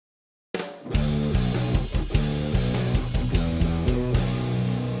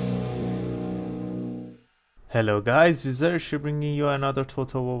Hello guys, Vizerish bringing you another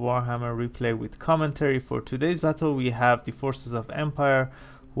Total War Warhammer replay with commentary. For today's battle we have the forces of Empire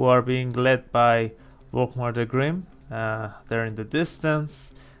who are being led by Volkmar the Grim. They're in the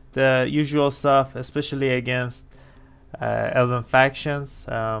distance. The usual stuff, especially against Elven factions,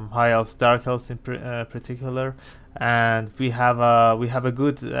 High Elves, Dark Elves in particular. And we have a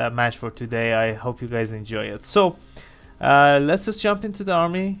good match for today. I hope you guys enjoy it. So let's just jump into the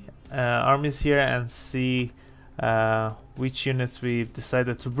armies here and see which units we've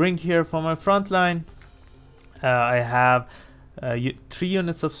decided to bring here. For my front line, I have 3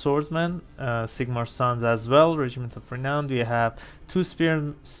 units of swordsmen, Sigmar's Sons as well, Regiment of Renown. We have 2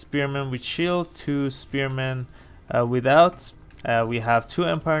 spearmen with shield, 2 spearmen without. We have 2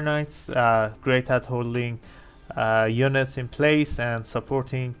 Empire Knights, great at holding units in place and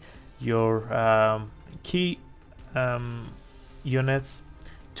supporting your key units.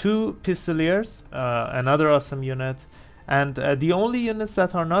 2 Pistoliers, another awesome unit, and the only units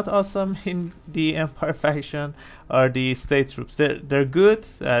that are not awesome in the Empire faction are the State Troops. They're good,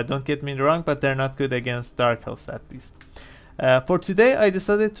 don't get me wrong, but they're not good against Dark Elves at least. For today I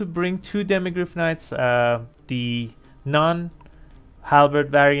decided to bring 2 Demigryph Knights, the non-halberd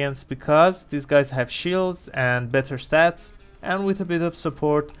variants, because these guys have shields and better stats, and with a bit of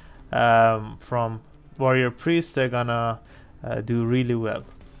support from Warrior Priest, they're gonna do really well.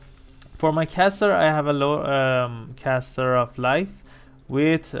 For my caster, I have a low caster of life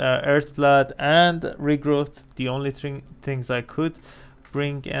with Earthblood and Regrowth, the only things I could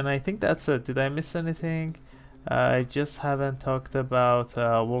bring, and I think that's it. Did I miss anything? I just haven't talked about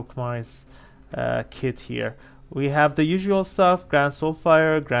Volkmar's kit here. We have the usual stuff: Grand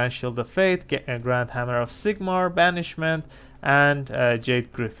Soulfire, Grand Shield of Fate, Grand Hammer of Sigmar, Banishment, and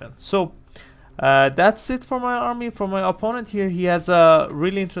Jade Griffin. So that's it for my army. For my opponent here, he has a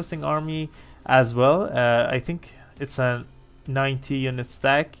really interesting army as well. I think it's a 90 unit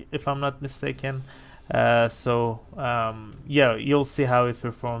stack if I'm not mistaken. Yeah, you'll see how it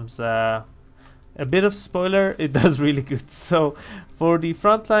performs. A bit of spoiler, it does really good. So for the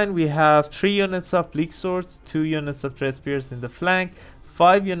front line, we have 3 units of Bleak Swords, 2 units of Dread Spears in the flank,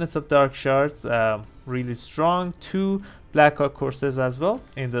 5 units of Dark Shards, really strong, 2 Blackhawk Courses as well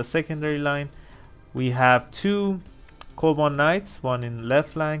in the secondary line. We have 2 Cold Knights, one in left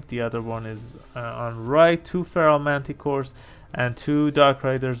flank, the other one is on right, 2 Feral Manticores, and 2 Dark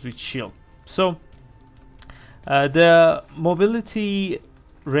Riders with shield. So the mobility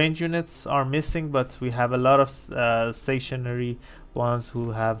range units are missing, but we have a lot of stationary ones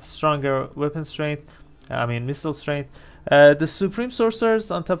who have stronger weapon strength, missile strength. The Supreme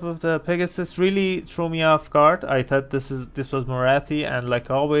Sorcerers on top of the Pegasus really threw me off guard. I thought this was Morathi, and like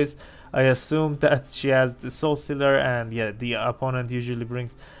always I assumed that she has the Soul Stealer, and yeah, the opponent usually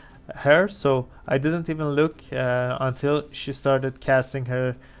brings her, so I didn't even look until she started casting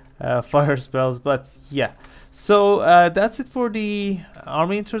her fire spells. But yeah, so that's it for the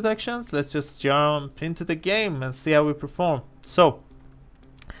army introductions. Let's just jump into the game and see how we perform. So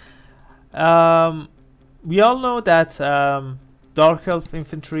we all know that Dark Elf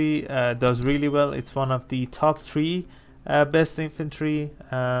infantry does really well. It's one of the top 3 best infantry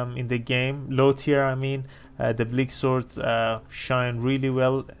in the game, low tier. The Bleak Swords shine really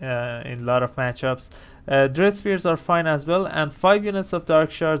well in a lot of matchups. Dread Spears are fine as well, and 5 units of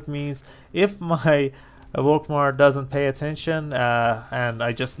Dark Shards means if my Volkmar doesn't pay attention and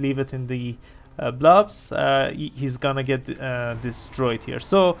I just leave it in the blobs, he's gonna get destroyed here.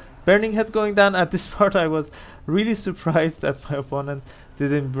 So Burning Head going down at this part, I was really surprised that my opponent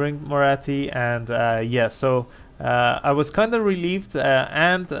didn't bring Morathi, and yeah, so I was kind of relieved,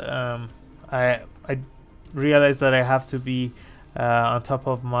 and I realized that I have to be on top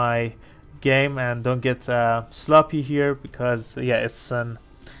of my game and don't get sloppy here, because yeah, it's an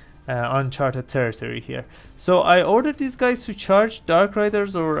uncharted territory here. So I ordered these guys to charge Dark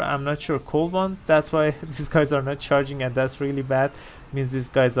Riders, or I'm not sure, Cold One. That's why these guys are not charging, and that's really bad. Means these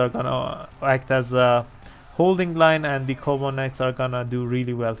guys are gonna act as a holding line, and the Cold Knights are gonna do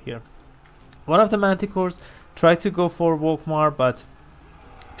really well here. One of the Manticores tried to go for Volkmar, but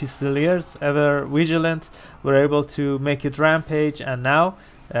Pistoliers, ever vigilant, were able to make it rampage, and now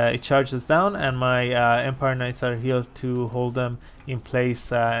it charges down, and my Empire Knights are here to hold them in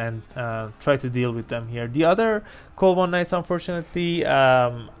place and try to deal with them here. The other Cold Knights, unfortunately,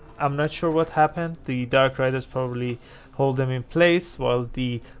 I'm not sure what happened. The Dark Riders probably hold them in place while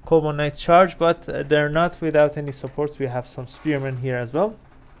the Cold Knights charge, but they're not without any supports. We have some Spearmen here as well.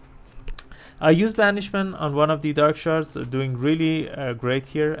 I used Banishment on one of the Dark Shards, doing really great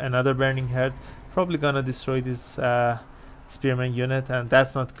here. Another Burning Head, probably gonna destroy this Spearman unit, and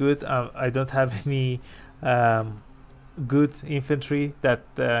that's not good. I don't have any good infantry that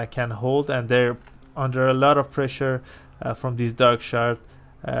can hold, and they're under a lot of pressure from these dark shard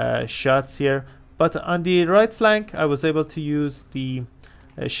shots here. But on the right flank, I was able to use the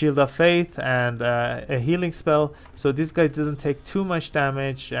Shield of Faith and a healing spell, so this guy didn't take too much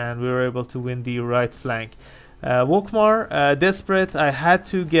damage, and we were able to win the right flank. Wokmar, desperate, I had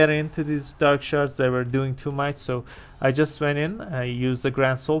to get into these dark shards. They were doing too much, so I just went in, I used the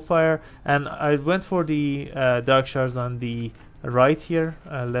Grand Soulfire, and I went for the dark shards on the right here,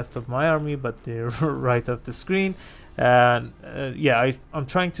 left of my army, but they're right of the screen. And yeah, I'm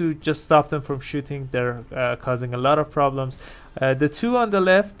trying to just stop them from shooting. They're causing a lot of problems. The two on the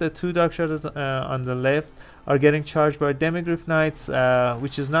left, the two dark shadows on the left, are getting charged by Demigryph Knights,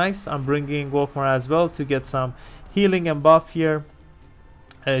 which is nice. I'm bringing Wokmar as well to get some healing and buff here.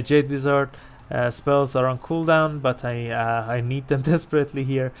 Jade Wizard spells are on cooldown, but I need them desperately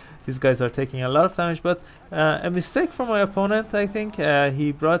here. These guys are taking a lot of damage, but a mistake from my opponent, I think.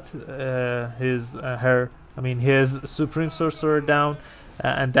 He brought his Supreme Sorcerer down,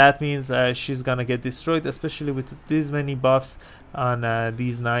 and that means she's gonna get destroyed, especially with these many buffs on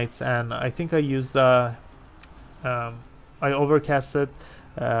these knights. And I think I used I overcasted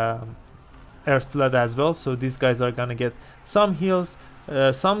Earthblood as well, so these guys are gonna get some heals.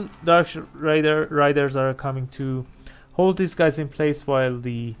 Some Dark Riders are coming to hold these guys in place while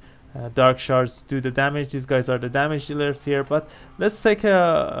the Dark Shards do the damage. These guys are the damage dealers here. But let's take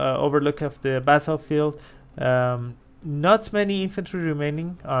a overlook of the battlefield. Not many infantry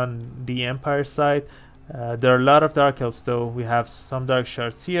remaining on the Empire side. There are a lot of Dark Elves though. We have some Dark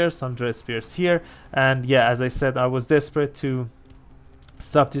Shards here, some Dread Spears here, and yeah, as I said, I was desperate to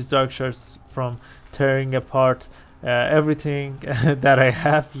stop these Dark Shards from tearing apart everything that I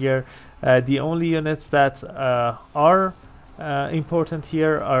have here. The only units that are important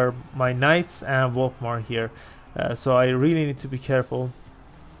here are my Knights and Wokmar here, so I really need to be careful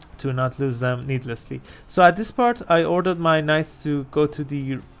to not lose them needlessly. So at this part, I ordered my Knights to go to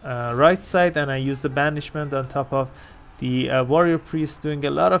the right side, and I used the banishment on top of the Warrior Priest, doing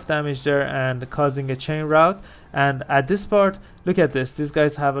a lot of damage there and causing a chain rout. And at this part, look at this, these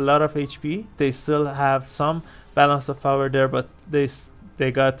guys have a lot of HP. They still have some balance of power there, but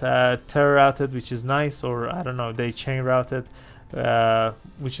they got terror routed, which is nice, or I don't know, they chain routed,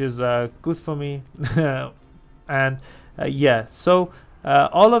 which is good for me. And yeah, so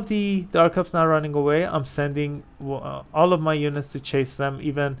all of the Dark Elves now running away. I'm sending all of my units to chase them.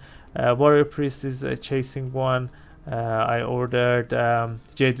 Even Warrior Priest is chasing one. I ordered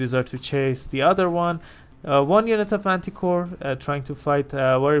Jade Wizard to chase the other one. One unit of Manticore trying to fight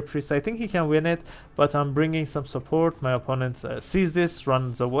Warrior Priest. I think he can win it, but I'm bringing some support. My opponent sees this,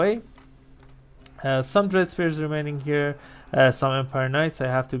 runs away. Some Dread Spears remaining here, some Empire Knights. I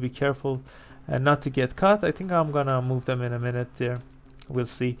have to be careful not to get caught. I think I'm gonna move them in a minute there. We'll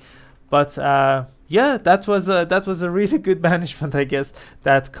see. But yeah, that was a really good banishment, I guess,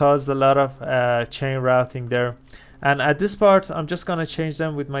 that caused a lot of chain routing there. And at this part, I'm just gonna change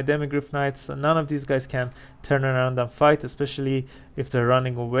them with my Demigryph Knights. None of these guys can turn around and fight, especially if they're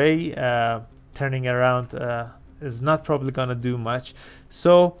running away. Turning around is not probably gonna do much.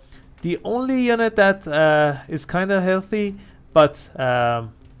 So the only unit that is kind of healthy, but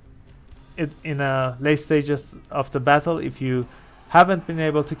in a late stage of the battle, if you haven't been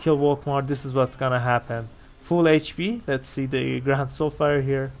able to kill Wokmar, this is what's gonna happen. Full HP. Let's see the Grand Soulfire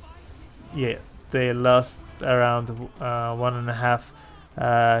here. Yeah, they lost around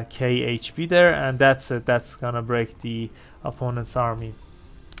 1.5 k HP there, and that's it. That's gonna break the opponent's army.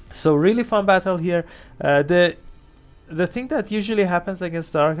 So really fun battle here. The thing that usually happens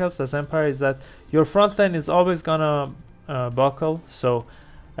against Dark Elves as Empire is that your front line is always gonna buckle. So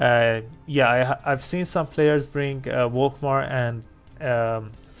yeah, I've seen some players bring Wokmar and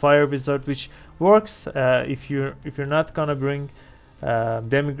Fire Wizard, which works. If you're not gonna bring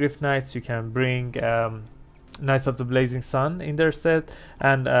Demigryph Knights, you can bring Knights of the Blazing Sun in their stead.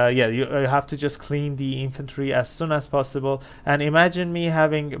 And yeah, you have to just clean the infantry as soon as possible. And imagine me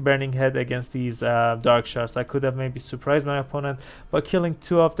having Burning Head against these Dark Shards. I could have maybe surprised my opponent by killing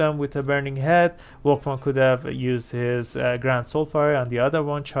two of them with a Burning Head. Wokmar could have used his Grand Soulfire, and the other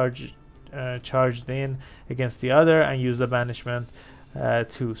one charged in against the other and used the banishment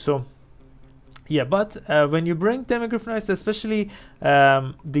too. So yeah, but when you bring Demigryph Knights, especially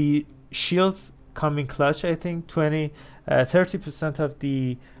the shields come in clutch. I think 30% of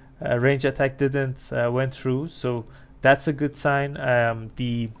the range attack didn't went through, so that's a good sign.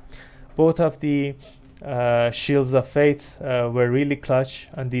 Both of the Shields of Fate were really clutch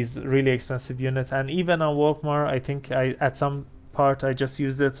on these really expensive units, and even on Wokmar, I think at some part. I just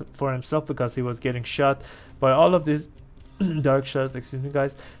used it for himself because he was getting shot by all of these dark shards, excuse me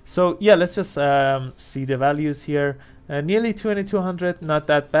guys. So yeah, let's just see the values here. Nearly 2200, not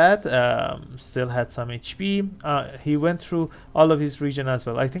that bad. Still had some HP. He went through all of his region as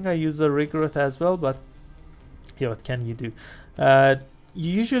well. I think I used the Rigoroth as well, but yeah, what can you do?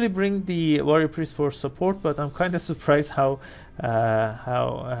 You usually bring the Warrior Priest for support, but I'm kind of surprised how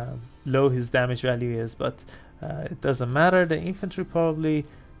low his damage value is, but it doesn't matter. The infantry probably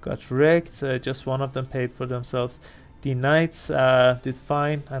got wrecked. Just one of them paid for themselves. The knights did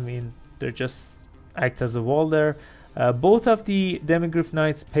fine. I mean, they're just act as a wall there. Both of the Demigryph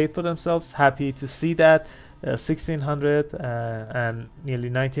knights paid for themselves. Happy to see that. 1600 and nearly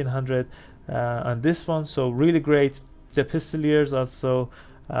 1900 on this one, so really great. The Pistoliers also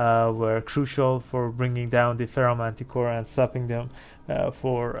were crucial for bringing down the Feral Manticore and stopping them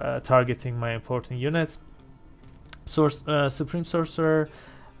for targeting my important units. Supreme Sorcerer,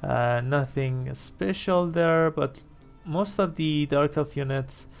 nothing special there, but most of the Dark Elf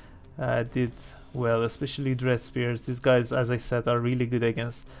units did well, especially Dread Spears. These guys, as I said, are really good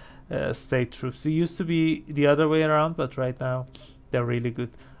against state troops. It used to be the other way around, but right now they're really good.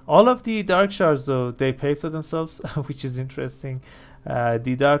 All of the Dark Shards, though, they pay for themselves, which is interesting.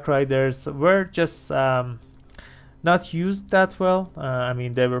 The Dark Riders were just not used that well. I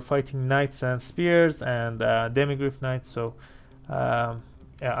mean, they were fighting Knights and Spears and Demigryph Knights, so yeah,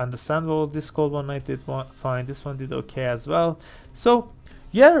 understandable. This Cold One Knight did fine. This one did okay as well. So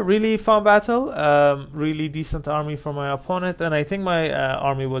yeah, really fun battle. Really decent army for my opponent, and I think my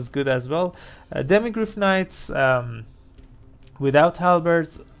army was good as well. Demigryph Knights without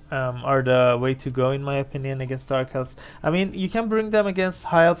halberds are the way to go, in my opinion, against Dark Elves. I mean, you can bring them against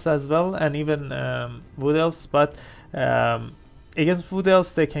High Elves as well, and even Wood Elves, but against Wood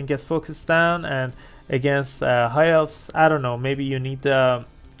Elves they can get focused down, and against High Elves, I don't know, maybe you need the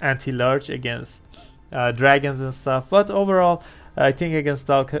anti-large against dragons and stuff. But overall, I think against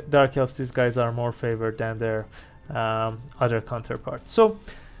Dark Elves, these guys are more favored than their other counterparts. So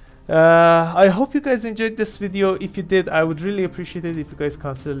I hope you guys enjoyed this video. If you did, I would really appreciate it if you guys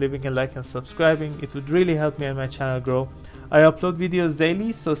consider leaving a like and subscribing. It would really help me and my channel grow. I upload videos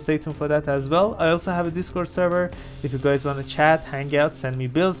daily, so stay tuned for that as well. I also have a Discord server. If you guys want to chat, hang out, send me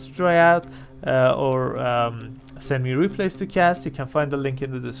builds to try out, or send me replays to cast, you can find the link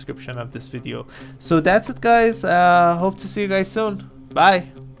in the description of this video. So that's it, guys. Hope to see you guys soon.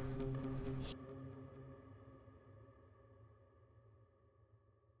 Bye.